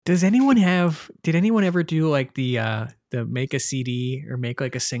Did anyone ever do like the make a CD or make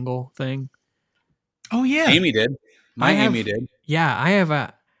like a single thing? Oh yeah. Amy did. Amy did. Yeah,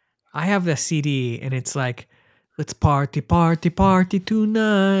 I have the CD and it's like, let's party tonight.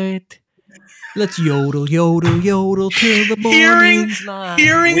 Let's yodel till the morning's light.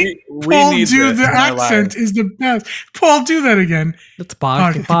 Hearing Paul do the accent is the best. Paul, do that again. Let's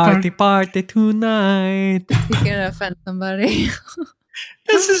party tonight. He's gonna offend somebody.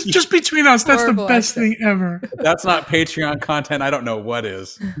 This is just between us. That's the best thing ever. If that's not Patreon content, I don't know what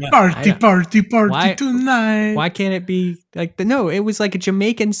is. Party tonight. Why can't it be like no, it was like a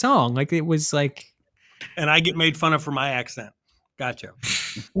Jamaican song. Like it was like. And I get made fun of for my accent. Gotcha.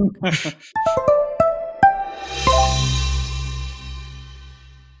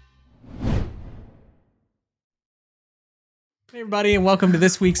 Hey everybody, and welcome to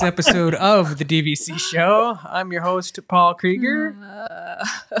this week's episode of the DVC Show. I'm your host, Paul Krieger.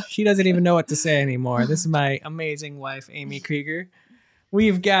 She doesn't even know what to say anymore. This is my amazing wife, Amy Krieger.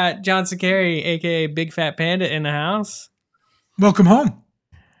 We've got John Sakari, a.k.a. Big Fat Panda, in the house. Welcome home.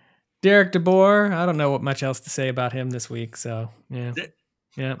 Derek DeBoer. I don't know what much else to say about him this week, so yeah.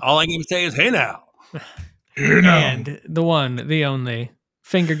 All I can say is, hey now. And the one, the only,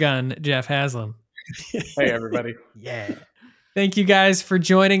 finger gun, Jeff Haslam. Hey everybody. Yeah. Thank you guys for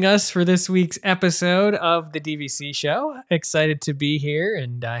joining us for this week's episode of the DVC Show. Excited to be here,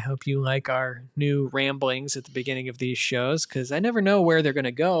 and I hope you like our new ramblings at the beginning of these shows, because I never know where they're going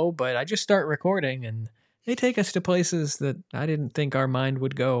to go, but I just start recording, and they take us to places that I didn't think our mind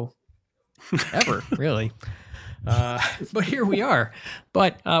would go ever, really. But here we are.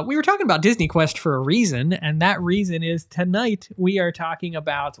 But we were talking about Disney Quest for a reason, and that reason is tonight we are talking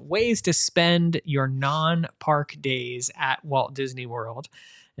about ways to spend your non-park days at Walt Disney World.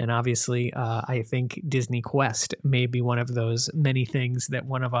 And obviously, I think Disney Quest may be one of those many things that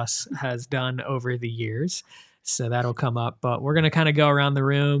one of us has done over the years. So that'll come up. But we're going to kind of go around the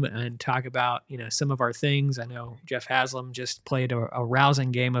room and talk about, some of our things. I know Jeff Haslam just played a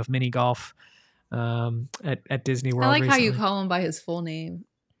rousing game of mini golf at Disney World. I like recently. how you call him by his full name.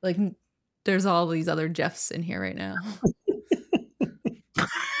 Like there's all these other Jeffs in here right now.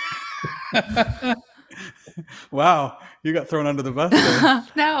 Wow, you got thrown under the bus there.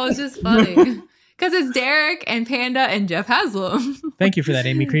 No, it's just funny because it's Derek and Panda and Jeff Haslam. Thank you for that,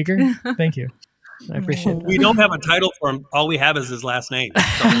 Amy Krieger. Thank you. I appreciate that. We don't have a title for him. All we have is his last name.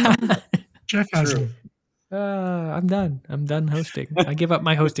 So. Jeff Haslam. I'm done. I'm done hosting. I give up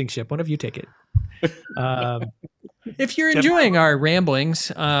my hosting ship. One of you take it. If you're enjoying our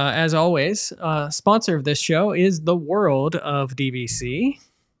ramblings, as always, sponsor of this show is the World of DVC.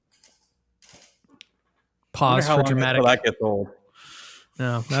 Pause for dramatic. That gets old.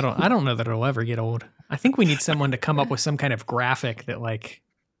 No, I don't know that it'll ever get old. I think we need someone to come up with some kind of graphic that, like,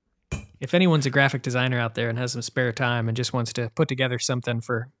 if anyone's a graphic designer out there and has some spare time and just wants to put together something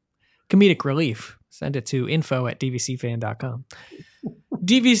for comedic relief, send it to info@dvcfan.com.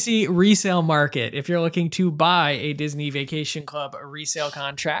 DVC Resale Market. If you're looking to buy a Disney Vacation Club resale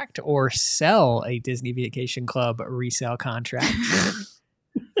contract or sell a Disney Vacation Club resale contract,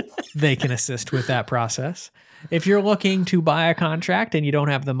 they can assist with that process. If you're looking to buy a contract and you don't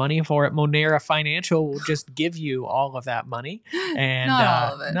have the money for it, Monera Financial will just give you all of that money. And not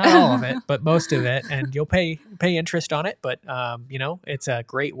all of it. Not all of it, but most of it. And you'll pay interest on it. But, it's a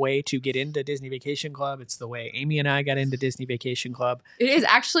great way to get into Disney Vacation Club. It's the way Amy and I got into Disney Vacation Club. It is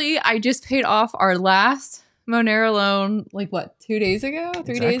actually, I just paid off our last Monera loan, 2 days ago?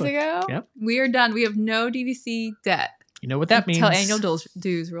 3 days ago? Yep. We are done. We have no DVC debt. You know what that means. Until annual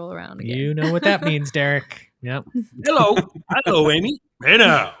dues roll around again. You know what that means, Derek. Yep. Hello, Amy. Hey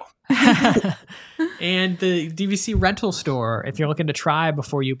now. And the DVC rental store. If you're looking to try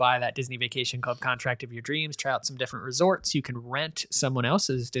before you buy that Disney Vacation Club contract of your dreams, try out some different resorts. You can rent someone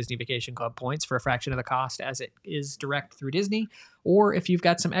else's Disney Vacation Club points for a fraction of the cost as it is direct through Disney. Or if you've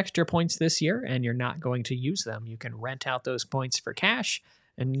got some extra points this year and you're not going to use them, you can rent out those points for cash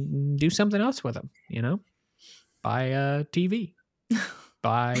and do something else with them, Buy a TV,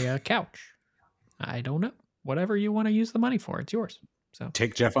 buy a couch. I don't know. Whatever you want to use the money for, it's yours. So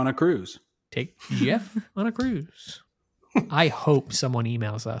take Jeff on a cruise. Take Jeff on a cruise. I hope someone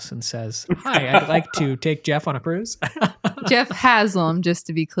emails us and says, "Hi, I'd like to take Jeff on a cruise." Jeff Haslam, just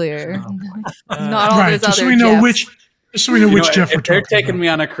to be clear. Oh, not all right, those just other so we know Jeffs. which Jeff we're if they're talking taking about. me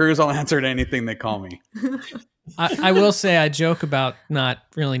on a cruise, I'll answer to anything they call me. I will say I joke about not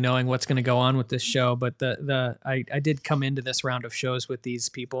really knowing what's going to go on with this show, but I did come into this round of shows with these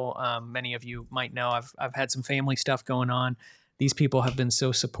people. Many of you might know I've had some family stuff going on. these people have been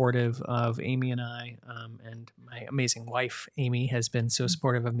so supportive of Amy and I, and my amazing wife, Amy, has been so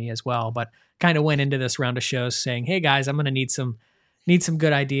supportive of me as well. But kind of went into this round of shows saying, hey guys, I'm going to need some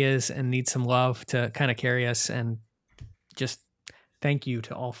good ideas and need some love to kind of carry us. And just thank you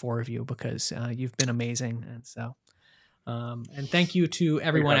to all 4 of you, because you've been amazing. And so, and thank you to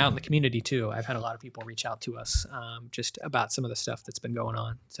everyone out in the community too. I've had a lot of people reach out to us just about some of the stuff that's been going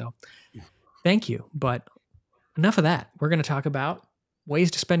on. So thank you. But enough of that. We're going to talk about ways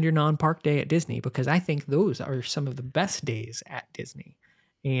to spend your non-park day at Disney, because I think those are some of the best days at Disney.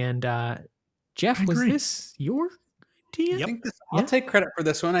 And Jeff, was this your idea? Yep. I'll take credit for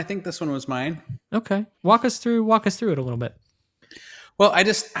this one. I think this one was mine. Okay. Walk us through it a little bit. Well, I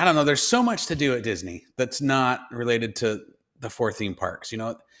don't know. There's so much to do at Disney that's not related to the 4 theme parks. You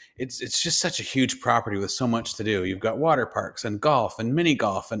know, it's just such a huge property with so much to do. You've got water parks and golf and mini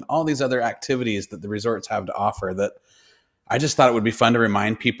golf and all these other activities that the resorts have to offer, that I just thought it would be fun to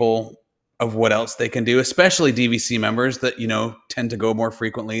remind people of what else they can do, especially DVC members that, you know, tend to go more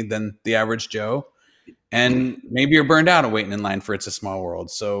frequently than the average Joe. And maybe you're burned out of waiting in line for It's a Small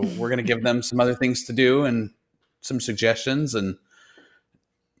World. So we're going to give them some other things to do and some suggestions and,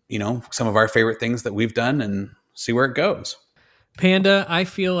 you know, some of our favorite things that we've done, and see where it goes. Panda, I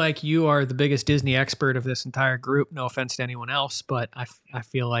feel like you are the biggest Disney expert of this entire group. No offense to anyone else, but I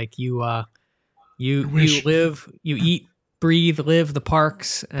feel like you eat, breathe, live the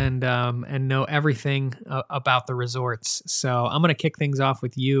parks, and know everything about the resorts. So I'm going to kick things off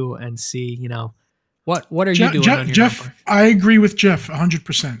with you and see, you know, what are you doing on your Jeff? I agree with Jeff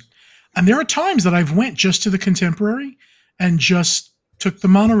 100%. And there are times that I've went just to the Contemporary and just took the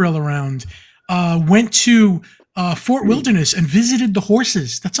monorail around, went to Fort Wilderness and visited the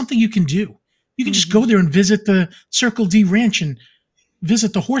horses. That's something you can do. You can just go there and visit the Circle D Ranch and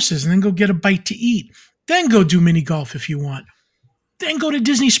visit the horses, and then go get a bite to eat. Then go do mini golf if you want. Then go to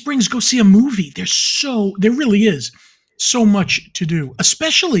Disney Springs, go see a movie. There really is so much to do,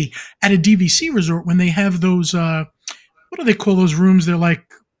 especially at a DVC resort when they have those, what do they call those rooms? They're like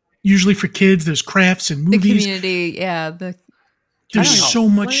usually for kids. There's crafts and movies. The community, yeah. There's so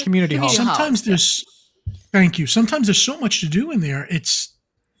much community hall. Sometimes thank you. Sometimes there's so much to do in there. It's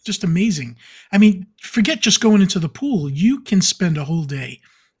just amazing. I mean, forget just going into the pool. You can spend a whole day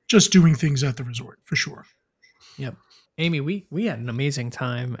just doing things at the resort for sure. Yep. Amy, we had an amazing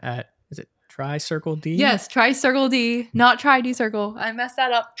time at, is it Tri-Circle D? Yes, Tri-Circle D, not Tri-D Circle. I messed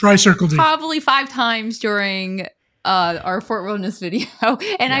that up. Tri-Circle D. Probably 5 times during our Fort Wilderness video.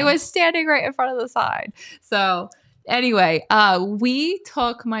 And I was standing right in front of the side. So anyway, we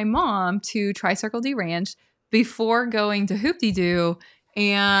took my mom to Tri-Circle D Ranch before going to Hoop-Dee-Doo,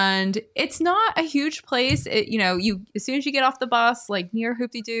 and it's not a huge place. You as soon as you get off the bus, like near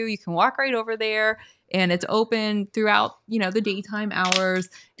Hoop-Dee-Doo, you can walk right over there, and it's open throughout, the daytime hours,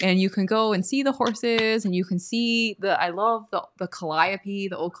 and you can go and see the horses, and you can see I love the Calliope,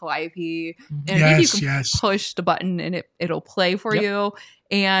 the old Calliope, and you can push the button and it'll play for you.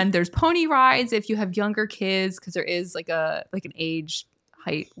 And there's pony rides if you have younger kids, because there is like an age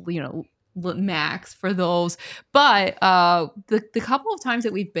height, max for those. But the couple of times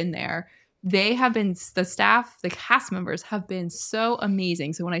that we've been there, the staff, the cast members have been so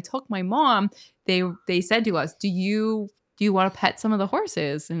amazing. So when I took my mom, they said to us, do you want to pet some of the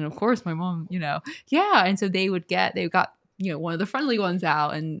horses? And of course my mom, yeah. And so they got one of the friendly ones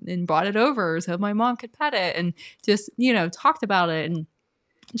out and brought it over so my mom could pet it, and just, talked about it, and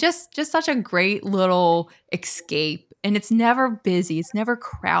just such a great little escape. And it's never busy. It's never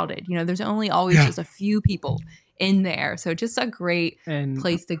crowded. There's always just a few people in there. So just a great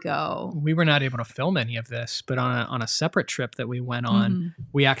place to go. We were not able to film any of this, but on a separate trip that we went on,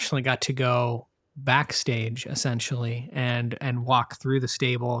 we actually got to go backstage essentially and walk through the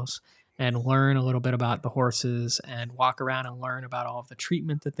stables and learn a little bit about the horses and walk around and learn about all of the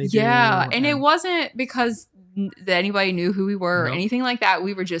treatment that they do. Yeah, and it wasn't because anybody knew who we were or anything like that.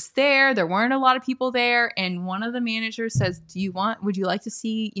 We were just there. There weren't a lot of people there. And one of the managers says, would you like to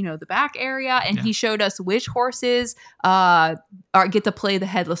see, the back area? And he showed us which horses get to play the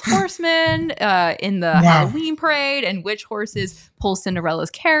Headless Horseman in the Halloween parade, and which horses pull Cinderella's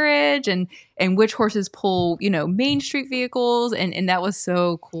carriage, and which horses pull, Main Street vehicles. And that was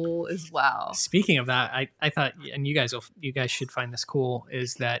so cool as well. Speaking of that, I thought, and you guys should find this cool,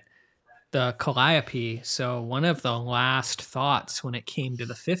 is that the Calliope. So one of the last thoughts when it came to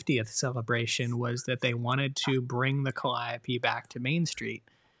the 50th celebration was that they wanted to bring the Calliope back to Main Street.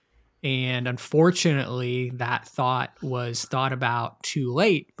 And unfortunately, that thought was thought about too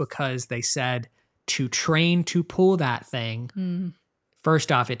late, because they said to train to pull that thing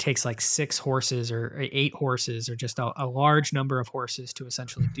first off, it takes like 6 horses or 8 horses or just a large number of horses to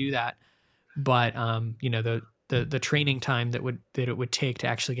essentially do that. But the training time that it would take to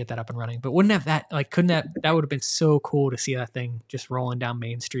actually get that up and running. But wouldn't have that that would have been so cool to see that thing just rolling down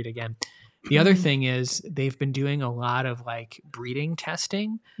Main Street again. The other thing is they've been doing a lot of like breeding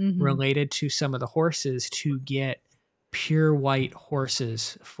testing related to some of the horses to get pure white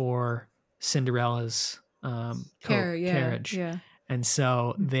horses for Cinderella's carriage. Yeah. And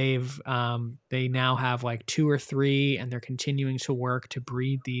so they now have like 2 or 3, and they're continuing to work to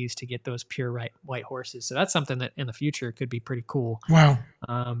breed these to get those pure white horses. So that's something that in the future could be pretty cool. Wow.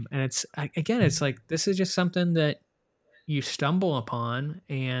 And it's like, this is just something that you stumble upon.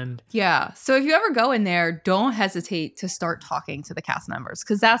 And yeah. So if you ever go in there, don't hesitate to start talking to the cast members,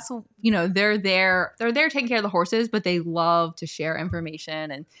 because that's, they're there taking care of the horses, but they love to share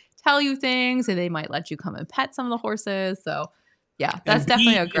information and tell you things, and they might let you come and pet some of the horses. So yeah, that's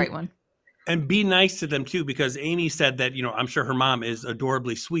definitely a great one. And be nice to them too, because Amy said that, I'm sure her mom is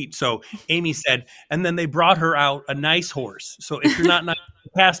adorably sweet. So Amy said, and then they brought her out a nice horse. So if you're not nice to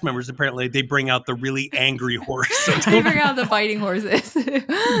cast members, apparently they bring out the really angry horse. So they bring out the biting horses.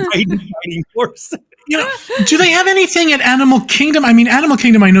 biting horse. Do they have anything at Animal Kingdom? I mean, Animal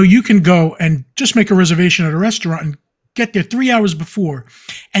Kingdom, I know you can go and just make a reservation at a restaurant and get there 3 hours before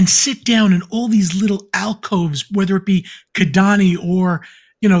and sit down in all these little alcoves, whether it be Kidani or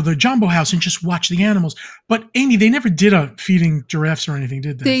the Jumbo House, and just watch the animals. But Amy, they never did a feeding giraffes or anything,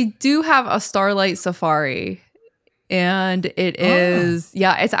 did they? They do have a Starlight Safari, and it is,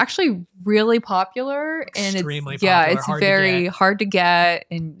 it's actually really popular, and extremely it's popular, it's very hard to get,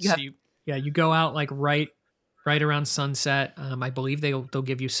 and you go out like right around sunset. I believe they'll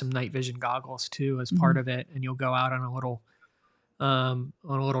give you some night vision goggles too as part of it, and you'll go out on a little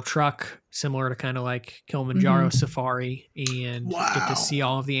truck similar to kind of like Kilimanjaro Safari, and get to see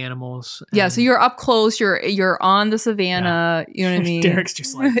all of the animals. Yeah, so you're up close. You're on the savannah. You know what I mean? Derek's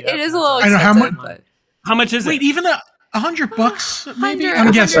just like, it is a little I know expensive. How much is it? Wait, even $100 maybe? 100,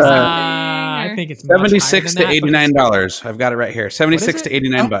 I'm guessing. I think it's much $76 to higher than that, $89. I've got it right here. $76 to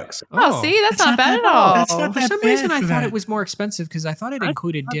 $89. Oh, see, that's It's not bad at all. That's not For that some bad reason, I for thought that. it was more expensive because I thought it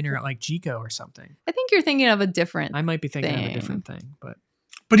included dinner at like Chico or something. I think you're thinking of a different. I might be thinking of a thing. different thing, but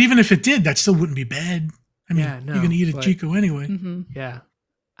But even if it did, that still wouldn't be bad. I mean, Yeah, no, you're going to eat at but- Chico anyway. yeah,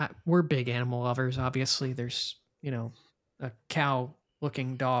 we're big animal lovers. Obviously, there's a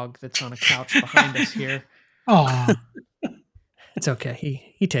cow-looking dog that's on a couch behind us here. Aw. It's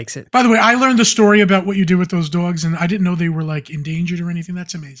okay. He takes it. By the way, I learned the story about what you do with those dogs, and I didn't know they were like endangered or anything.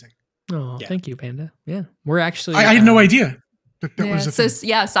 That's amazing. Oh, Yeah. Thank you, Panda. Yeah, we're actually. I had no idea that Yeah. was a So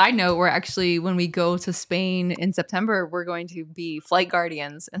thing. side note, we're actually, when we go to Spain in September, we're going to be flight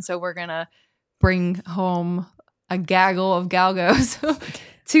guardians, and so we're gonna bring home a gaggle of galgos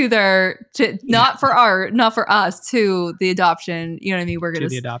not for us, to the adoption. You know what I mean? We're To gonna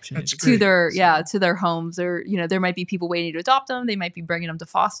the adoption. That's agency. to their homes, or there might be people waiting to adopt them. They might be bringing them to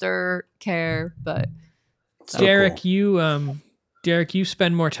foster care, but So Derek, cool. you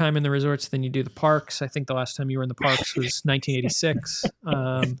spend more time in the resorts than you do the parks. I think the last time you were in the parks was 1986.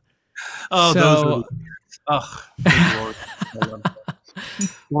 Oh, So- those were. Oh, good Lord. I love that.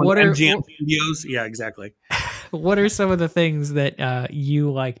 What are- MGM Studios? Yeah, exactly. What are some of the things that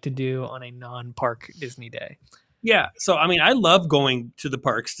you like to do on a non-park Disney day? Yeah. So, I mean, I love going to the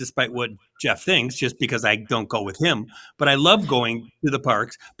parks despite what Jeff thinks, just because I don't go with him. But I love going to the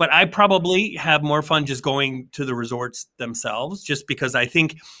parks. But I probably have more fun just going to the resorts themselves, just because I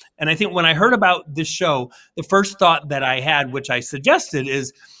think when I heard about this show, the first thought that I had, which I suggested,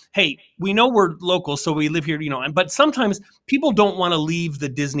 is, hey, we know we're local, so we live here, but sometimes people don't want to leave the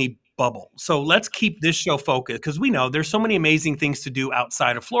Disney bubble. So let's keep this show focused, because we know there's so many amazing things to do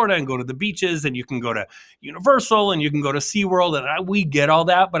outside of Florida, and go to the beaches, and you can go to Universal, and you can go to SeaWorld, and we get all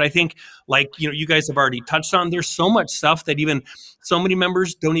that. But I think, like, you guys have already touched on, there's so much stuff that even so many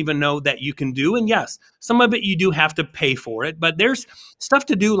members don't even know that you can do. And yes, some of it you do have to pay for it, but there's stuff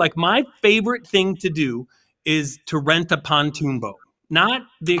to do. Like, my favorite thing to do is to rent a pontoon boat. Not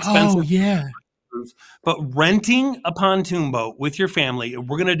the expensive, Oh, yeah. but renting a pontoon boat with your family.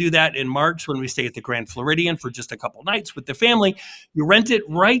 We're going to do that in March when we stay at the Grand Floridian for just a couple nights with the family. You rent it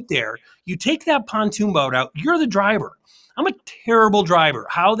right there. You take that pontoon boat out. You're the driver. I'm a terrible driver.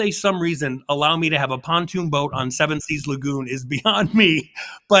 How they, some reason, allow me to have a pontoon boat on Seven Seas Lagoon is beyond me.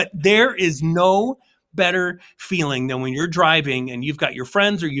 But there is no better feeling than when you're driving and you've got your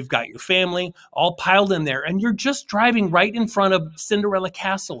friends or you've got your family all piled in there and you're just driving right in front of Cinderella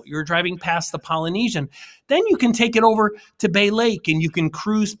Castle. You're driving past the Polynesian. Then you can take it over to Bay Lake and you can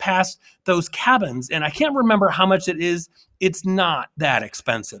cruise past those cabins. And I can't remember how much it is. It's not that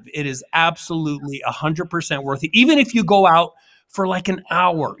expensive. It is absolutely 100% worth it. Even if you go out for like an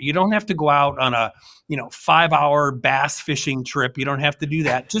hour, you don't have to go out on a 5-hour bass fishing trip. You don't have to do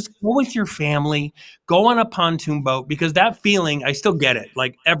that. Just go with your family, go on a pontoon boat, because that feeling, I still get it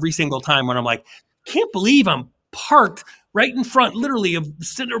like every single time when I'm like, can't believe I'm parked right in front literally of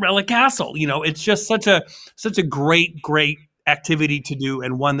Cinderella Castle. It's just such a great activity to do,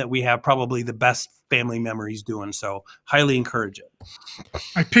 and one that we have probably the best family memories doing. So highly encourage it.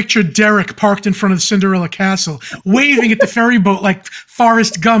 I pictured Derek parked in front of Cinderella Castle, waving at the ferry boat like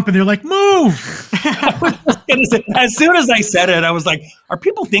Forrest Gump, and they're like, "Move!" As soon as I said it, I was like, "Are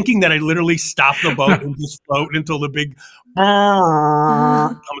people thinking that I literally stop the boat and just float until the big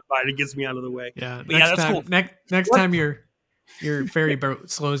comes by and gets me out of the way?" Yeah, but that's time, cool. Next time your ferry boat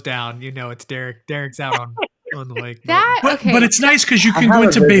slows down, it's Derek. Derek's out on the lake. But it's nice because you can go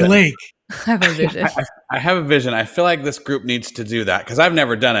into Bay Lake. I have a vision. I have a vision. I feel like this group needs to do that because I've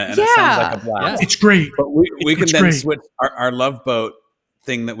never done it, and it sounds like a blast. It's great. But we can then great. switch our love boat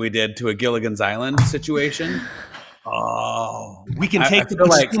thing that we did to a Gilligan's Island situation. Oh, we can take.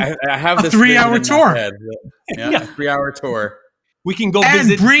 I have a this 3-hour tour. A 3-hour tour. We can go and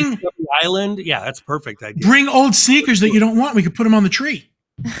visit bring the island. Yeah, that's a perfect idea. Bring old sneakers that you don't want. We could put them on the tree.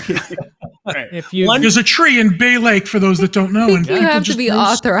 Right. There's a tree in Bay Lake for those that don't know. I think you have to be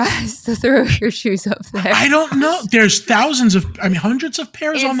authorized to throw your shoes up there. I don't know. There's hundreds of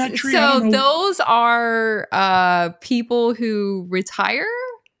pairs on that tree. So those are people who retire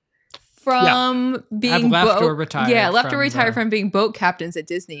from being left or retired. Yeah, left or retired from being boat captains at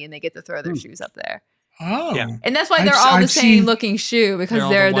Disney, and they get to throw their shoes up there. Oh, yeah. And that's why they're all the same looking shoe, because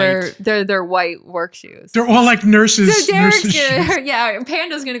they're white work shoes. They're all like nurses. So Derek's nurses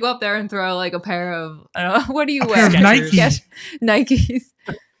Panda's gonna go up there and throw like a pair of what do you a wear? pair of Nikes. Nikes.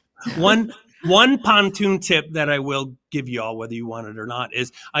 One pontoon tip that I will give you all, whether you want it or not,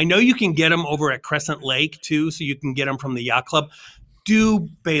 is I know you can get them over at Crescent Lake too, so you can get them from the yacht club. Do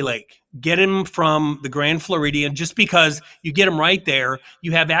Bay Lake. Get them from the Grand Floridian, just because you get them right there.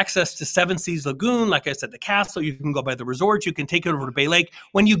 You have access to Seven Seas Lagoon. Like I said, the castle, you can go by the resort. You can take it over to Bay Lake.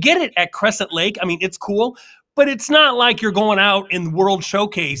 When you get it at Crescent Lake, I mean, it's cool, but it's not like you're going out in the World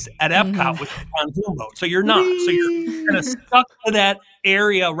Showcase at Epcot with a pontoon boat. So you're not. So you're kind of stuck to that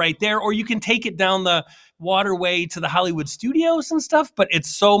area right there, or you can take it down the waterway to the Hollywood Studios and stuff, but it's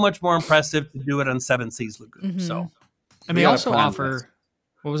so much more impressive to do it on Seven Seas Lagoon. So. And they also offer,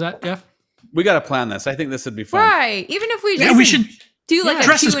 what was that, Jeff? We got to plan this. I think this would be fun. Right. Even if we just we should do like a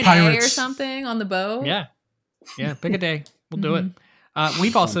dress as Q&A or pirates. something on the boat. Yeah. Pick a day. We'll do it.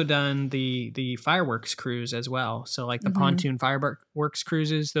 We've also done the fireworks cruise as well. So like the pontoon fireworks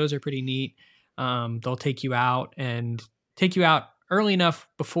cruises, those are pretty neat. They'll take you out early enough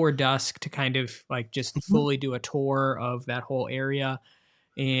before dusk to kind of like just fully do a tour of that whole area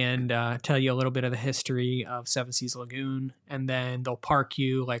and tell you a little bit of the history of Seven Seas Lagoon. And then they'll park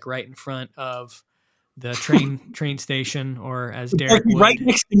you like right in front of the train station, or as Derek would, right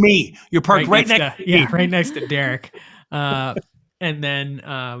next to me. You're parked right next to me. right next to Derek. And then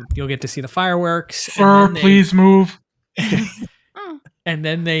you'll get to see the fireworks. Sir, please move. And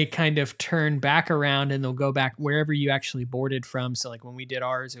then they kind of turn back around and they'll go back wherever you actually boarded from. So like when we did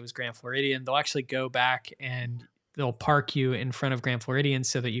ours, it was Grand Floridian. They'll actually go back and they'll park you in front of Grand Floridian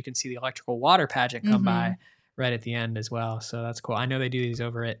so that you can see the electrical water pageant come by right at the end as well. So that's cool. I know they do these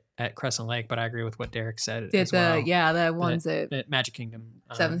over at Crescent Lake, but I agree with what Derek said as well. The ones at Magic Kingdom.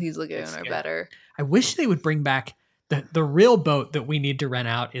 Seven Seas Lagoon are better. I wish they would bring back the real boat that we need to rent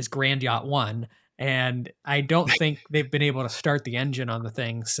out is Grand Yacht 1. And I don't think they've been able to start the engine on the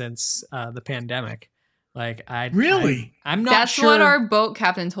thing since the pandemic. Like I'm not That's sure. what our boat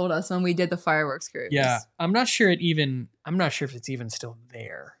captain told us when we did the fireworks cruise. Yeah, I'm not sure if it's even still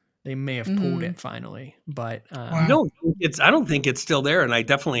there. They may have pulled it finally, but I don't think it's still there, and I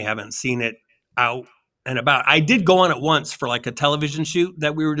definitely haven't seen it out and about. I did go on it once for like a television shoot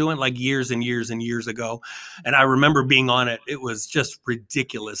that we were doing like years and years and years ago, and I remember being on it. It was just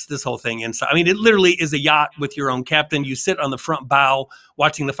ridiculous, this whole thing inside. I mean, it literally is a yacht with your own captain. You sit on the front bow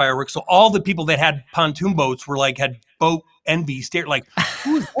watching the fireworks. So all the people that had pontoon boats were like had boat envy, stare like,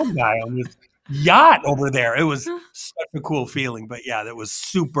 who's that guy on this yacht over there? It was such a cool feeling. But yeah, that was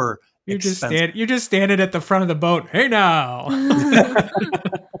super expensive. You're just standing at the front of the boat. Hey now.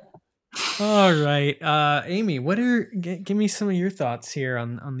 All right, Amy, give me some of your thoughts here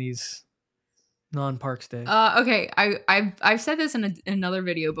on these non-parks day? Okay, I've said this in another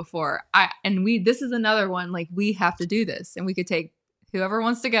video before. This is another one. Like, we have to do this, and we could take whoever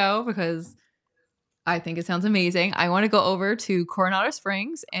wants to go because I think it sounds amazing. I want to go over to Coronado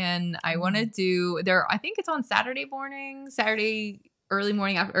Springs, and I want to do there. I think it's on Saturday early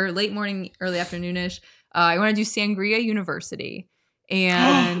morning or late morning, early afternoonish. I want to do Sangria University.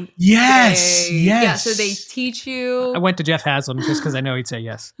 And yes. Yeah, so they teach you. I went to Jeff Haslam just because I know he'd say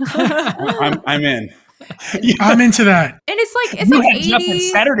yes. I'm in. I'm into that. And it's You like had Jeff on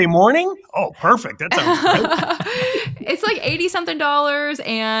Saturday morning? Oh, perfect. That sounds great. It's like $80-something,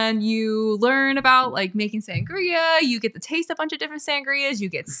 and you learn about like making sangria. You get to taste a bunch of different sangrias. You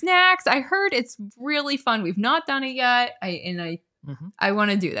get snacks. I heard it's really fun. We've not done it yet. I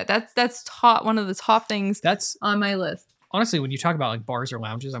want to do that. That's one of the top things that's on my list. Honestly, when you talk about like bars or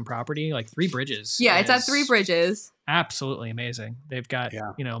lounges on property, like Three Bridges. Yeah, it's at Three Bridges. Absolutely amazing. They've got,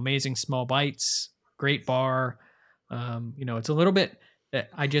 amazing small bites, great bar. It's a little bit that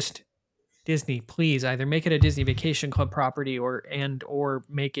Disney, please either make it a Disney Vacation Club property or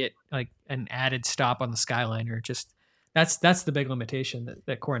make it like an added stop on the Skyliner. Just that's the big limitation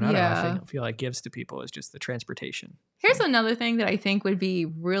that Coronado I feel like gives to people is just the transportation. Here's another thing that I think would be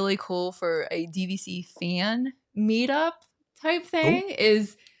really cool for a DVC fan meetup type thing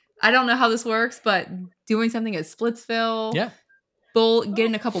is, I don't know how this works, but doing something at Splitsville. Yeah.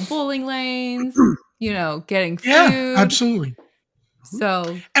 Getting a couple bowling lanes, getting food. Yeah, absolutely.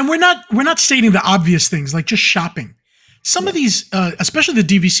 So, and we're not stating the obvious things like just shopping. Some of these, especially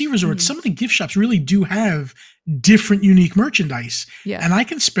the DVC resorts, some of the gift shops really do have different, unique merchandise. Yeah. And I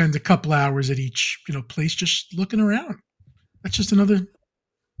can spend a couple hours at each, place just looking around. That's just another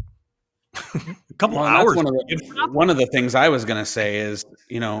couple hours. One of the things I was going to say is,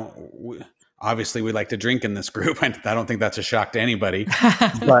 obviously we like to drink in this group. I don't think that's a shock to anybody,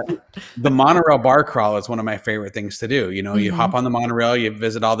 but the monorail bar crawl is one of my favorite things to do. You hop on the monorail, you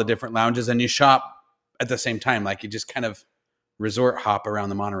visit all the different lounges, and you shop at the same time. Like, you just kind of resort hop around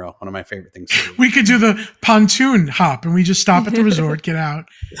the monorail. One of my favorite things to do. We could do the pontoon hop, and we just stop at the resort, get out.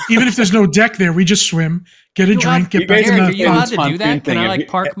 Even if there's no deck there, we just swim, get a drink, get back in the Are you allowed to do that? Can I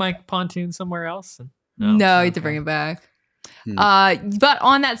park my pontoon somewhere else? No, you have to bring it back. But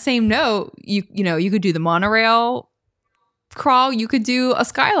on that same note, you could do the monorail crawl. You could do a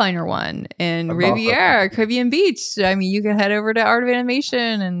Skyliner one in Riviera, Caribbean Beach. I mean, you can head over to Art of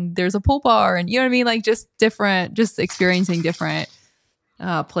Animation, and there's a pool bar, and you know what I mean, like just experiencing different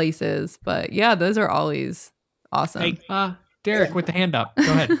places. But yeah, those are always awesome. Hey, Derek with the hand up. Go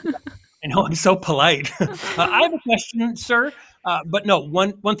ahead. I know, I'm so polite. I have a question, sir. But no,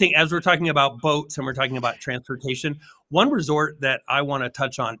 one thing, as we're talking about boats and we're talking about transportation, one resort that I want to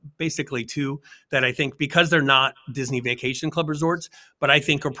touch on, basically two, that I think, because they're not Disney Vacation Club resorts, but I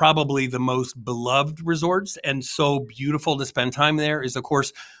think are probably the most beloved resorts and so beautiful to spend time there, is, of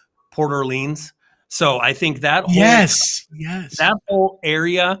course, Port Orleans. So I think that whole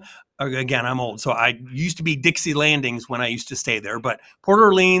area. Again, I'm old, so I used to be Dixie Landings when I used to stay there, but Port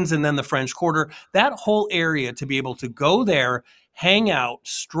Orleans and then the French Quarter, that whole area, to be able to go there, hang out,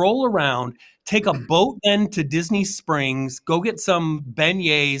 stroll around, take a boat then to Disney Springs, go get some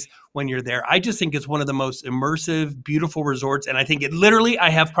beignets when you're there. I just think it's one of the most immersive, beautiful resorts. And I think I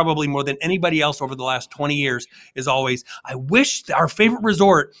have probably more than anybody else over the last 20 years, is always, I wish our favorite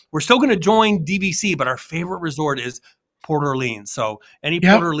resort, we're still going to join DVC, but our favorite resort is Port Orleans. So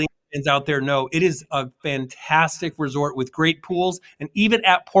Port Orleans out there know it is a fantastic resort with great pools. And even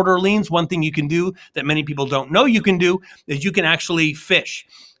at Port Orleans, one thing you can do that many people don't know you can do is you can actually fish.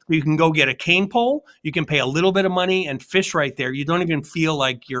 You can go get a cane pole. You can pay a little bit of money and fish right there. You don't even feel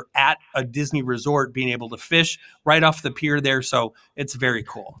like you're at a Disney resort, being able to fish right off the pier there. So it's very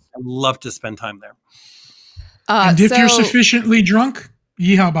cool. I love to spend time there. And if you're sufficiently drunk,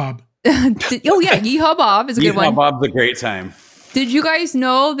 yeehaw Bob. Yeehaw Bob is a good one. Yeehaw Bob's a great time. Did you guys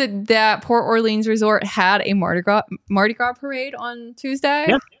know that Port Orleans Resort had a Mardi Gras parade on Tuesday?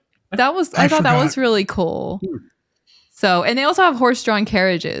 Yeah. I thought that was really cool. So, and they also have horse-drawn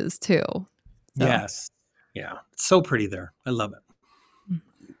carriages too. So. Yes. Yeah. It's so pretty there. I love it.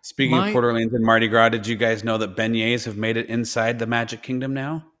 Speaking of Port Orleans and Mardi Gras, did you guys know that beignets have made it inside the Magic Kingdom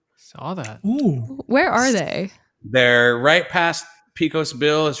now? Saw that. Ooh. Where are they? They're right past Pecos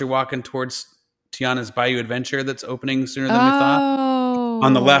Bill as you're walking towards Tiana's Bayou Adventure that's opening sooner than we thought.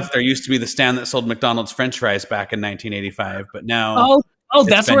 On the left, there used to be the stand that sold McDonald's French fries back in 1985, but now Oh, It's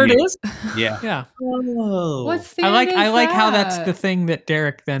that's been where it used. is. Yeah. Yeah. Oh, What I stand like is I like how that's that? the thing that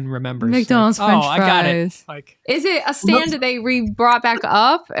Derek then remembers. McDonald's like, French oh, I got it. fries. Like, Is it a stand that they brought back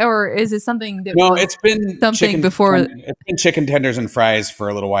up, or is it something that No, was it's been something before? It's been chicken tenders and fries for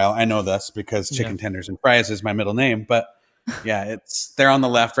a little while. I know this because Yeah. chicken tenders and fries is my middle name. But yeah, they're on the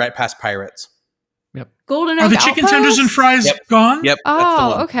left, right past Pirates. Golden Are Oak the chicken tenders and Outpost? fries Yep. gone? Yep, that's the Oh,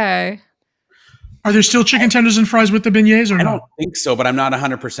 one. okay. Are there still chicken tenders and fries with the beignets or I no? don't think so, but I'm not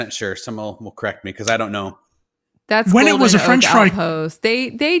 100% sure. Someone will correct me because I don't know. That's When it Golden was a Oak French fry- Outpost.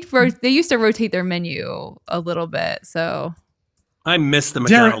 They used to rotate their menu a little bit. So I miss the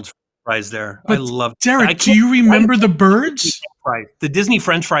Derek- McDonald's fries there. I But love I Derek, do can't- you remember the birds? Fries. The Disney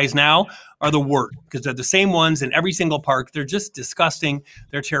French fries now are the worst because they're the same ones in every single park. They're just disgusting.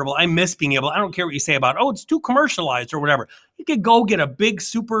 They're terrible. I miss being able. I don't care what you say about it's too commercialized or whatever. You could go get a big,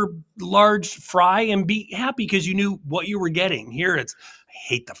 super large fry and be happy because you knew what you were getting. Here, I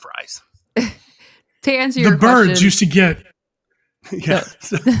hate the fries. to answer The your birds question, used to get. Yeah.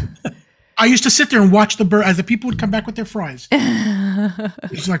 I used to sit there and watch the bird as the people would come back with their fries.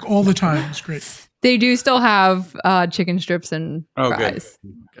 It was like all the time. It was great. they do still have chicken strips and Oh, fries.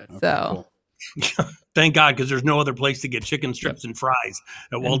 good. Okay, So cool. Thank God, because there's no other place to get chicken strips and fries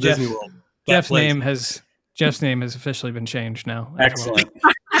at Walt Jeff- Disney World. That Jeff's place. name has officially been changed now. as well. Excellent.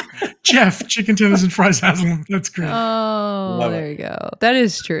 Jeff, chicken tenders and fries Haslam. That's great. Oh, Love there you go. That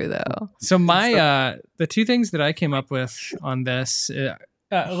is true, though. So my the two things that I came up with on this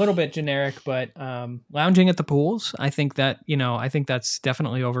a little bit generic, but lounging at the pools. I think that's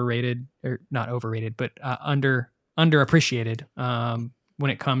definitely overrated, or not overrated, but underappreciated when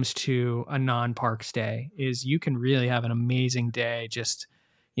it comes to a non-park stay. Is you can really have an amazing day just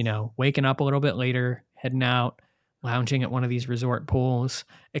waking up a little bit later, heading out, lounging at one of these resort pools,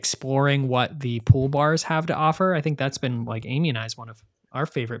 exploring what the pool bars have to offer. I think that's been like Amy and I's one of our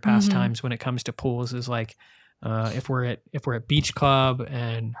favorite pastimes when it comes to pools is like if we're at Beach Club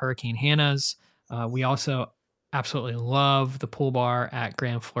and Hurricane Hannah's, we also absolutely love the pool bar at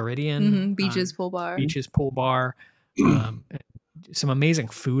Grand Floridian. Beaches Pool Bar. Beaches Pool Bar. Some amazing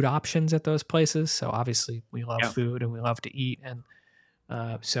food options at those places. So obviously we love food and we love to eat. And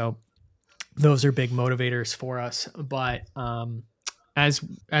so those are big motivators for us. But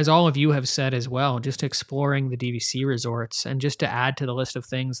as all of you have said as well, just exploring the DVC resorts and just to add to the list of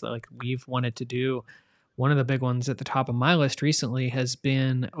things that like we've wanted to do. One of the big ones at the top of my list recently has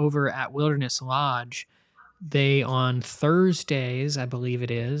been over at Wilderness Lodge. They on Thursdays, I believe it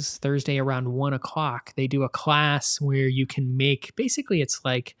is, Thursday around 1:00, they do a class where you can make, basically it's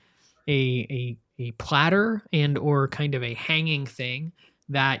like a platter and or kind of a hanging thing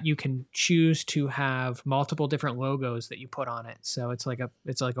that you can choose to have multiple different logos that you put on it. So it's like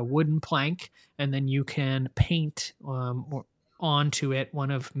a wooden plank, and then you can paint onto it one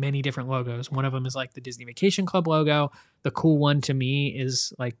of many different logos. One of them is like the Disney Vacation Club logo. The cool one to me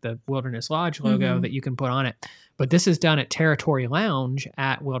is like the Wilderness Lodge logo that you can put on it. But this is done at Territory Lounge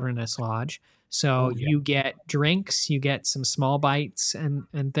at Wilderness Lodge. So you get drinks, you get some small bites and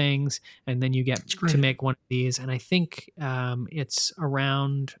things, and then you get to make one of these. And I think it's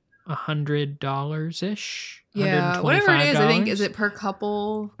around $100-ish. Yeah, whatever it is. I think, is it per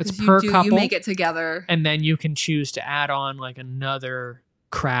couple? It's 'Cause per couple. You make it together. And then you can choose to add on like another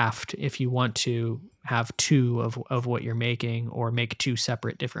craft if you want to have two of what you're making, or make two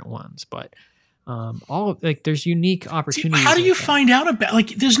separate different ones. But all of, like, there's unique opportunities. How do you like that. find out about, like,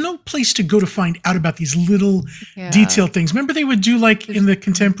 there's no place to go to find out about these little detailed things. Remember they would do like in the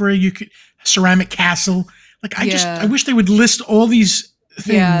Contemporary, you could ceramic castle. Like I wish they would list all these things.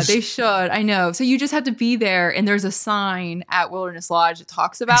 Yeah, they should. I know. So you just have to be there, and there's a sign at Wilderness Lodge that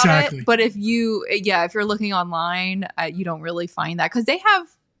talks about it. But if you're looking online, you don't really find that, because they have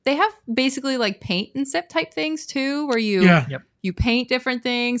basically like paint and sip type things too, where you paint different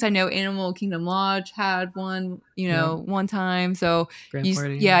things. I know Animal Kingdom Lodge had one, one time. So you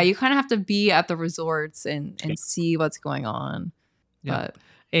kind of have to be at the resorts and see what's going on. Yeah. But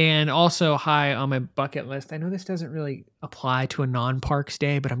and also high on my bucket list, I know this doesn't really apply to a non-parks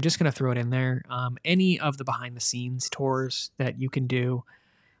day, but I'm just going to throw it in there. Any of the behind the scenes tours that you can do.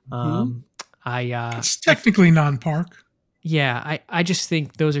 It's technically non-park. Yeah, I just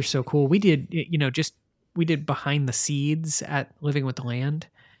think those are so cool. We did, we did behind the seeds at Living with the Land,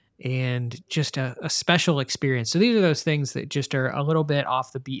 and just a special experience. So these are those things that just are a little bit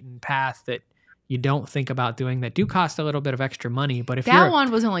off the beaten path that you don't think about doing, that do cost a little bit of extra money. But if that one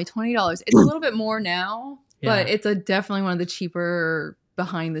was only $20, it's a little bit more now, but it's definitely one of the cheaper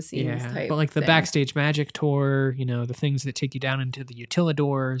behind the scenes type. But like the thing. Backstage Magic tour, the things that take you down into the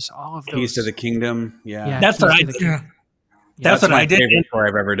utilidors, all of those. Keys to the Kingdom. Yeah. That's what I Keys to the did. Kingdom. That's what my I did. favorite tour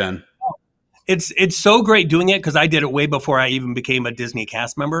I've ever done. It's so great doing it because I did it way before I even became a Disney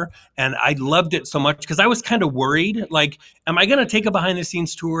cast member, and I loved it so much because I was kind of worried, like, am I going to take a behind the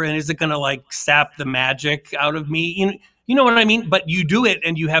scenes tour and is it going to like sap the magic out of me? You know what I mean? But you do it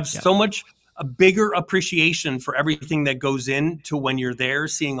and you have so much a bigger appreciation for everything that goes into when you're there,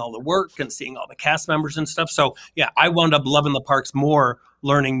 seeing all the work and seeing all the cast members and stuff. So yeah, I wound up loving the parks more,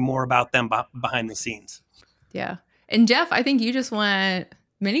 learning more about them behind the scenes. Yeah. And Jeff, I think you just went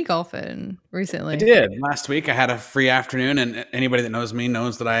mini golfing recently. I did. Last week I had a free afternoon, and anybody that knows me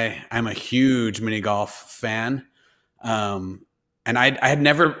knows that I'm a huge mini golf fan. And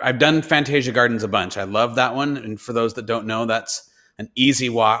I've done Fantasia Gardens a bunch. I love that one. And for those that don't know, that's an easy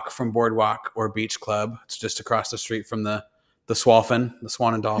walk from Boardwalk or Beach Club. It's just across the street from the Swalfin, the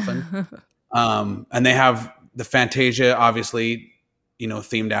Swan and Dolphin. And they have the Fantasia, obviously,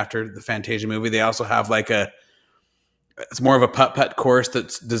 themed after the Fantasia movie. They also have it's more of a putt-putt course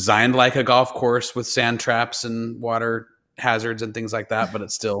that's designed like a golf course with sand traps and water hazards and things like that, but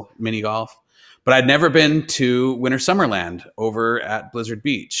it's still mini golf. But I'd never been to Winter Summerland over at Blizzard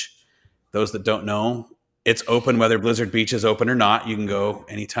Beach. Those that don't know, it's open whether Blizzard Beach is open or not. You can go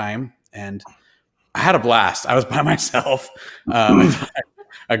anytime. And I had a blast. I was by myself.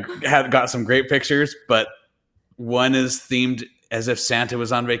 I got some great pictures, but one is themed as if Santa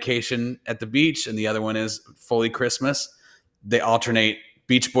was on vacation at the beach, and the other one is fully Christmas. They alternate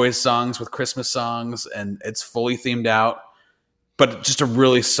Beach Boys songs with Christmas songs, and it's fully themed out, but just a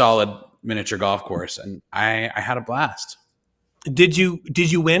really solid miniature golf course. And I had a blast. Did you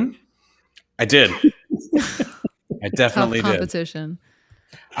win? I did. I definitely Tough did. competition.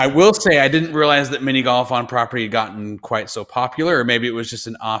 I will say I didn't realize that mini golf on property had gotten quite so popular, or maybe it was just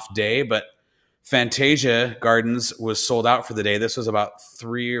an off day, but Fantasia Gardens was sold out for the day. This was about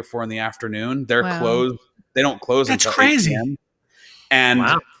 3 or 4 in the afternoon. They're closed. They don't close That's until crazy. 8 p.m.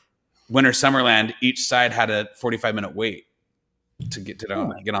 And Winter Summerland, each side had a 45-minute wait to get on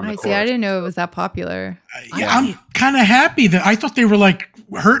the I course. see. I didn't know it was that popular. I'm kind of happy that I thought they were like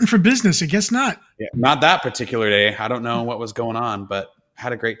hurting for business. I guess not. Yeah, not that particular day. I don't know what was going on, but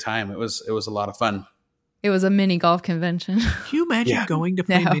had a great time. It was a lot of fun. It was a mini golf convention. Can you imagine going to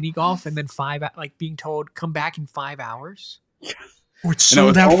play No. mini golf and then being told come back in 5 hours? Or it's And it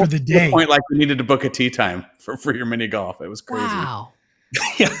was sold out for almost the to day. point like you needed to book a tee time for your mini golf. It was crazy. Wow.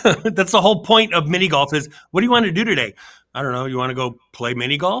 Yeah, that's the whole point of mini golf is, what do you want to do today? I don't know. You want to go play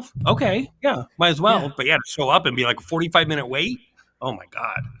mini golf? Okay. Yeah, might as well. Yeah. But yeah, to show up and be like a 45-minute wait. Oh my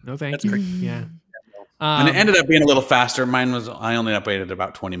God. No, thank That's you. great. Yeah. And it ended up being a little faster. I only up waited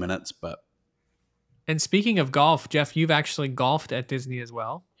about 20 minutes, but And speaking of golf, Jeff, you've actually golfed at Disney as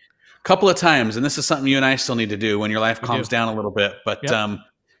well. a couple of times. And this is something you and I still need to do when your life We calms do. down a little bit. But Yep.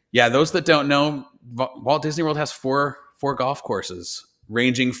 yeah, those that don't know, Walt Disney World has four golf courses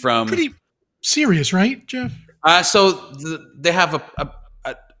ranging from Pretty serious, right, Jeff? they have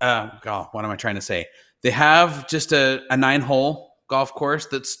what am I trying to say? They have just a 9-hole golf course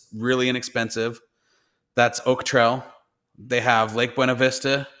that's really inexpensive. That's Oak Trail. They have Lake Buena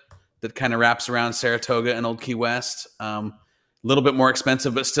Vista that kind of wraps around Saratoga and Old Key West. A little bit more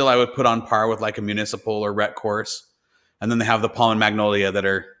expensive, but still I would put on par with like a municipal or rec course. And then they have the Palm and Magnolia that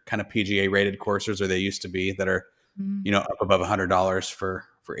are kind of PGA rated courses, or they used to be, that are, up above $100 for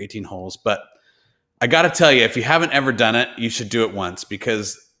 18 holes. But I got to tell you, if you haven't ever done it, you should do it once,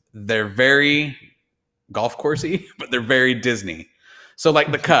 because they're very golf coursey, but they're very Disney. So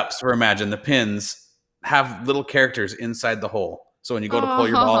like the cups, for Imagine, the pins have little characters inside the hole. So when you go to pull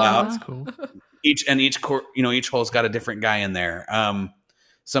your ball out, That's cool. each hole's got a different guy in there.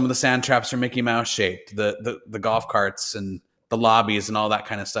 Some of the sand traps are Mickey Mouse shaped. The golf carts and the lobbies and all that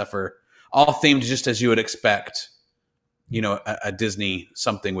kind of stuff are all themed just as you would expect, a Disney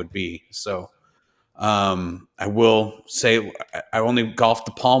something would be. So I will say I only golfed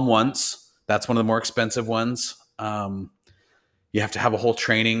the Palm once. That's one of the more expensive ones. You have to have a whole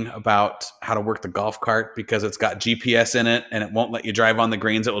training about how to work the golf cart, because it's got GPS in it and it won't let you drive on the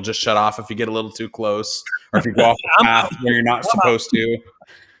greens. It will just shut off if you get a little too close, or if you go off the path where you're not supposed to.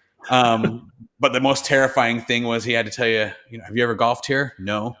 But the most terrifying thing was he had to tell you, have you ever golfed here?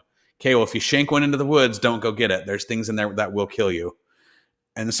 No. Okay, well, if you shank one into the woods, don't go get it. There's things in there that will kill you.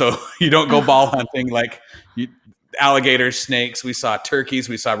 And so you don't go ball hunting like alligators, snakes. We saw turkeys.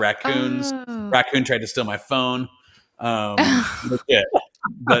 We saw raccoons. Oh. Raccoon tried to steal my phone. Legit.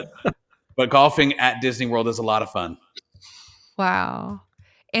 But golfing at Disney World is a lot of fun. Wow.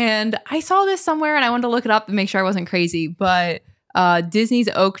 And I saw this somewhere and I wanted to look it up and make sure I wasn't crazy, but Disney's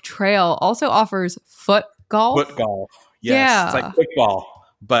Oak Trail also offers foot golf. Foot golf. Yes. Yeah. It's like football,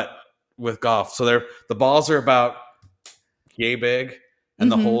 but with golf. So the balls are about yay big,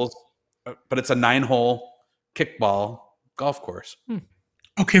 and the Mhm. holes, but it's a 9-hole kickball golf course.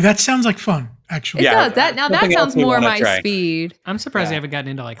 Okay, that sounds like fun, actually. It Yeah, does. That something else sounds we more wanna my try. speed. I'm surprised they Yeah. haven't gotten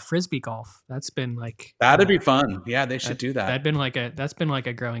into like frisbee golf. That's been like That'd be fun. Yeah, they should do that. that's been like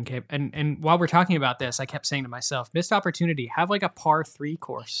a growing cap. And while we're talking about this, I kept saying to myself, missed opportunity. Have like a par 3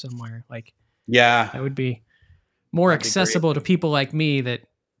 course somewhere. Like Yeah. that would be more That'd be accessible to people like me that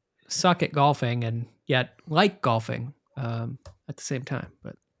suck at golfing and yet like golfing at the same time.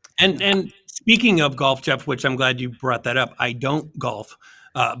 But And speaking of golf, Jeff, which I'm glad you brought that up, I don't golf.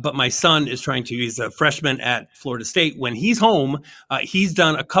 But my son is trying to. He's a freshman at Florida State. When he's home, he's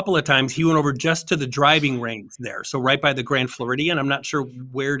done a couple of times. He went over just to the driving range there. So right by the Grand Floridian. I'm not sure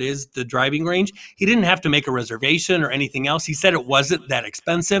where it is, the driving range. He didn't have to make a reservation or anything else. He said it wasn't that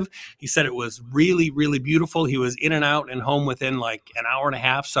expensive. He said it was really, really beautiful. He was in and out and home within like an hour and a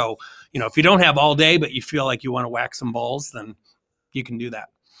half. So, if you don't have all day, but you feel like you want to whack some balls, then you can do that.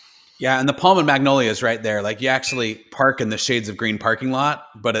 Yeah, and the Palm and Magnolia is right there. Like you actually park in the Shades of Green parking lot,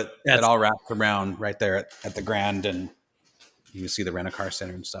 but it all wraps around right there at the Grand, and you can see the rent-a-car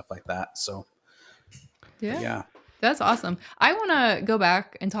center and stuff like that. So yeah. That's awesome. I want to go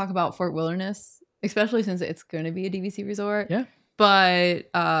back and talk about Fort Wilderness, especially since it's going to be a DVC resort. Yeah. But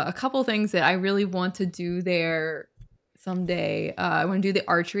a couple things that I really want to do there someday. I want to do the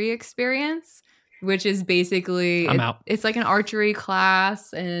archery experience, which is basically I'm out. It's like an archery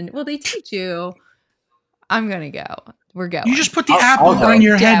class, and they teach you. I'm gonna go. We're going. You just put the I'll apple go. on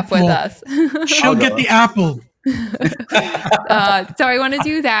your head. Jeff with Paul. us. She'll get the apple. So I want to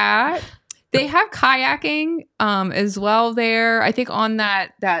do that. They have kayaking as well there. I think on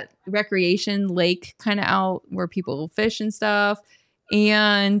that recreation lake kind of out where people fish and stuff.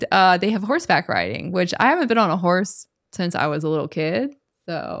 And they have horseback riding, which I haven't been on a horse since I was a little kid.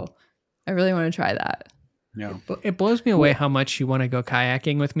 So I really want to try that. Yeah. it blows me away how much you want to go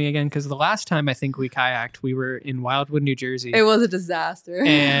kayaking with me again. Because the last time I think we kayaked, we were in Wildwood, New Jersey. It was a disaster.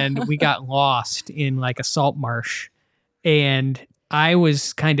 And we got lost in like a salt marsh. And I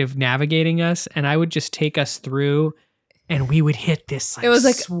was kind of navigating us, and I would just take us through, and we would hit this like, It was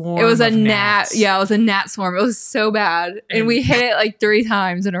like swarm it was a of gnat. gnats. Yeah, it was a gnat swarm. It was so bad, and we hit it like 3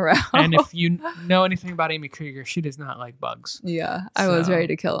 times in a row. And if you know anything about Amy Krieger, she does not like bugs. yeah, I was So, ready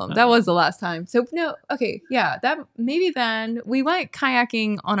to kill him. That was the last time. So no, okay, yeah, that maybe then we went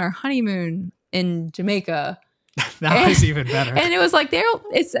kayaking on our honeymoon in Jamaica, That was even better. and it was like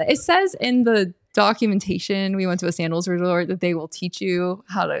it says in the documentation we went to a sandals resort that they will teach you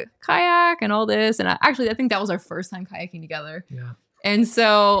how to kayak and all this. And I think that was our first time kayaking together. Yeah. And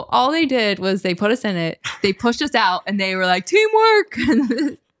so all they did was they put us in it, they pushed us out, and they were like, teamwork.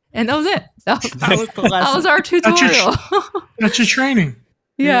 And that was it. That was the that was our tutorial. That's your training.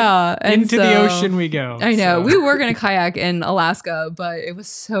 Yeah. And Into the so- ocean we go. I know. So- We were going to kayak in Alaska, but it was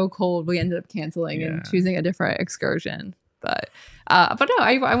so cold. We ended up canceling and Yeah. choosing a different excursion. But no,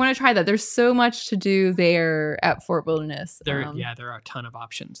 I want to try that. There's so much to do there at Fort Wilderness. there are a ton of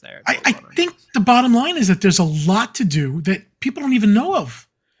options there. I think the bottom line is that there's a lot to do that people don't even know of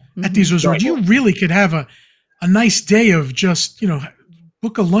at these resorts. You really could have a nice day of just,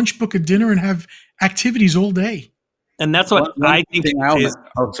 book a lunch, book a dinner, and have activities all day. And that's what I think is.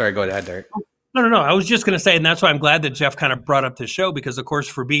 Oh, sorry. Go ahead, Derek. No. I was just going to say, and that's why I'm glad that Jeff kind of brought up this show, because, of course,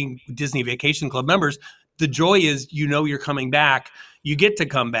 for being Disney Vacation Club members, the joy is you're coming back. You get to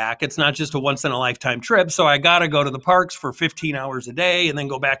come back. It's not just a once-in-a-lifetime trip. So I got to go to the parks for 15 hours a day and then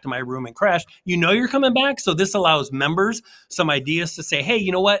go back to my room and crash. You're coming back. So this allows members some ideas to say, hey,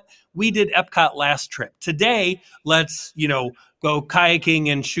 you know what? We did Epcot last trip. Today, let's, go kayaking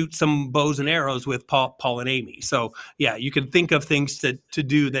and shoot some bows and arrows with Paul and Amy. So, yeah, you can think of things to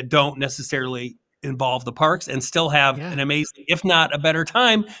do that don't necessarily involve the parks and still have an amazing, if not a better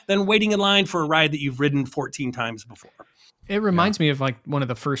time than waiting in line for a ride that you've ridden 14 times before. It reminds me of like one of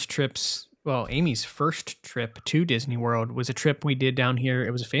the first trips. Well, Amy's first trip to Disney World was a trip we did down here. It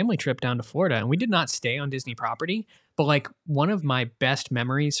was a family trip down to Florida, and we did not stay on Disney property. But like one of my best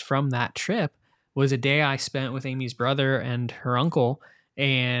memories from that trip was a day I spent with Amy's brother and her uncle.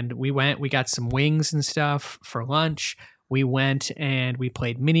 And we got some wings and stuff for lunch. We went and we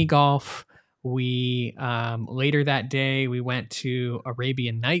played mini golf. We later that day we went to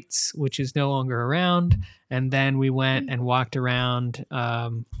Arabian Nights, which is no longer around, and then we went and walked around.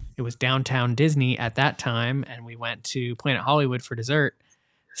 It was downtown Disney at that time, and we went to Planet Hollywood for dessert.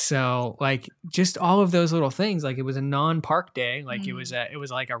 So like just all of those little things, like it was a non-park day, like it was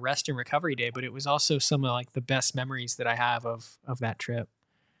like a rest and recovery day, but it was also some of like the best memories that I have of that trip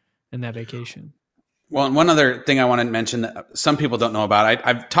and that vacation. Well, and one other thing I want to mention that some people don't know about,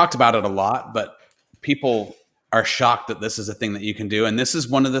 I've talked about it a lot, but people are shocked that this is a thing that you can do. And this is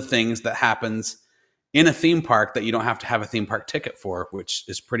one of the things that happens in a theme park that you don't have to have a theme park ticket for, which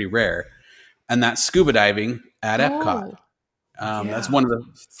is pretty rare. And that's scuba diving at Epcot. That's one of the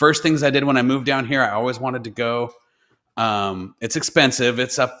first things I did when I moved down here. I always wanted to go. It's expensive.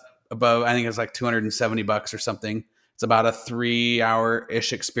 It's up above, I think it's like $270 or something. It's about a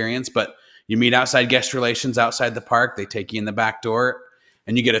 3-hour-ish experience, but you meet outside guest relations outside the park. They take you in the back door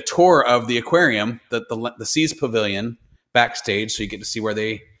and you get a tour of the aquarium, the Seas Pavilion backstage. So you get to see where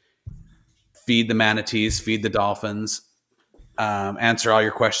they feed the manatees, feed the dolphins, answer all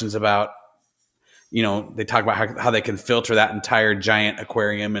your questions about, they talk about how they can filter that entire giant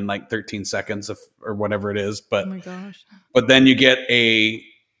aquarium in like 13 seconds or whatever it is. But, oh my gosh. But then you get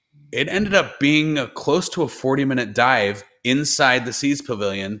it ended up being close to a 40-minute dive inside the Seas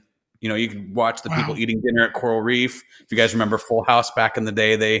Pavilion. You can watch the people eating dinner at Coral Reef. If you guys remember Full House back in the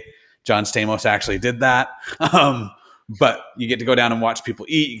day, John Stamos actually did that. But you get to go down and watch people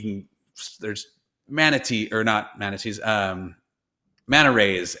eat. There's manta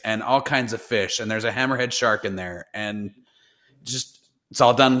rays and all kinds of fish. And there's a hammerhead shark in there. And just, it's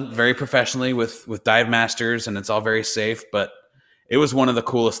all done very professionally with dive masters, and it's all very safe. But it was one of the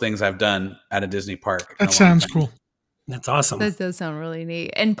coolest things I've done at a Disney park. That sounds cool. That's awesome. That does sound really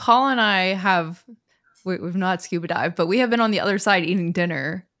neat. And Paul and I we've not scuba dived, but we have been on the other side eating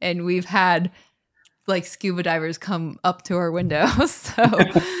dinner, and we've had like scuba divers come up to our window. So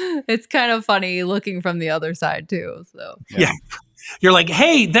it's kind of funny looking from the other side too. So yeah. You're like,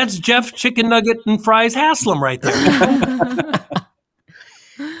 hey, that's Jeff Chicken Nugget and Fries Haslam right there.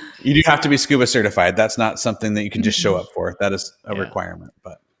 You do have to be scuba certified. That's not something that you can just show up for. That is a requirement.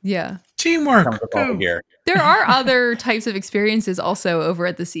 But yeah, teamwork. There are other types of experiences also over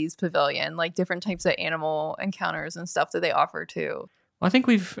at the Seas Pavilion, like different types of animal encounters and stuff that they offer too. Well, I think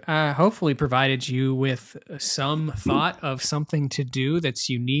we've hopefully provided you with some thought of something to do that's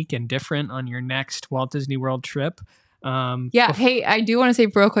unique and different on your next Walt Disney World trip. Hey, I do want to say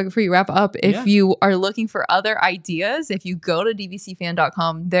real quick before you wrap up, if you are looking for other ideas, if you go to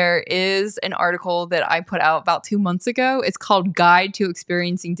dvcfan.com, there is an article that I put out about 2 months ago. It's called Guide to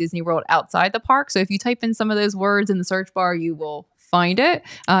Experiencing Disney World Outside the Park. So if you type in some of those words in the search bar, you will find it.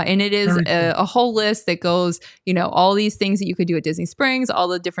 And it is a whole list that goes, all these things that you could do at Disney Springs, all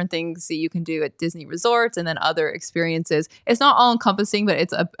the different things that you can do at Disney resorts, and then other experiences. It's not all encompassing, but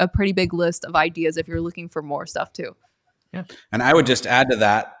it's a pretty big list of ideas if you're looking for more stuff too. Yeah. And I would just add to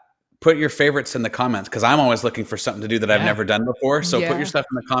that, put your favorites in the comments, because I'm always looking for something to do that I've never done before. So put your stuff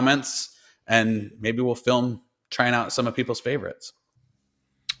in the comments, and maybe we'll film trying out some of people's favorites.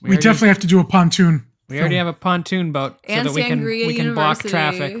 We definitely have to do a pontoon. We already have a pontoon boat and so that we can block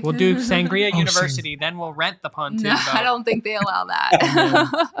traffic. We'll do Sangria University, then we'll rent the pontoon boat. I don't think they allow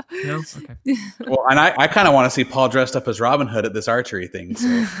that. No? Okay. Well, and I kind of want to see Paul dressed up as Robin Hood at this archery thing.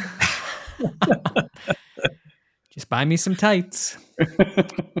 So. Just buy me some tights. Well,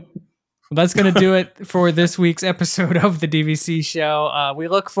 that's going to do it for this week's episode of the DVC show. We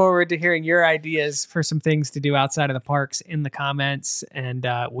look forward to hearing your ideas for some things to do outside of the parks in the comments. And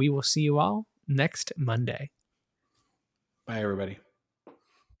we will see you all next Monday. Bye, everybody.